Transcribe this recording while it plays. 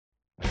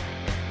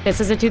This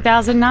is a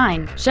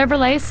 2009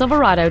 Chevrolet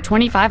Silverado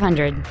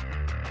 2500.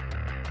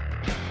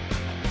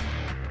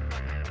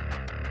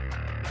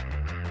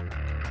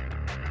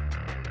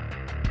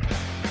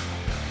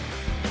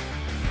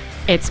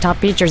 Its top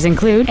features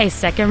include a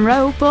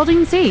second-row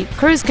folding seat,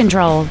 cruise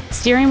control,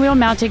 steering wheel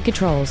mounted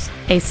controls,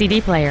 a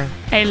CD player,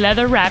 a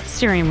leather-wrapped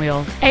steering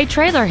wheel, a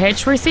trailer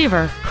hitch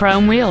receiver,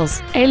 chrome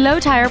wheels, a low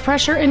tire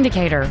pressure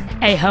indicator,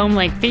 a home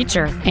link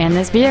feature, and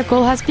this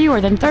vehicle has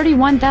fewer than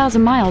 31,000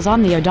 miles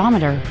on the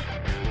odometer.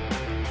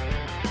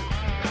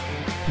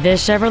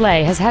 This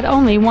Chevrolet has had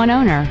only one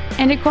owner,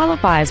 and it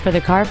qualifies for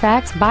the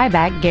Carfax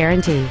buyback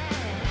guarantee.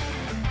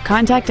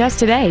 Contact us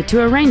today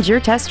to arrange your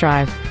test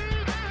drive.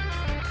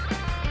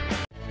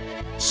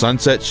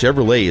 Sunset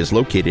Chevrolet is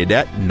located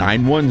at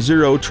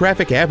 910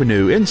 Traffic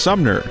Avenue in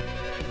Sumner.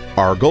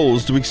 Our goal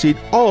is to exceed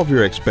all of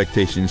your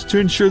expectations to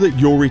ensure that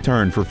you'll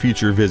return for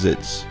future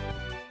visits.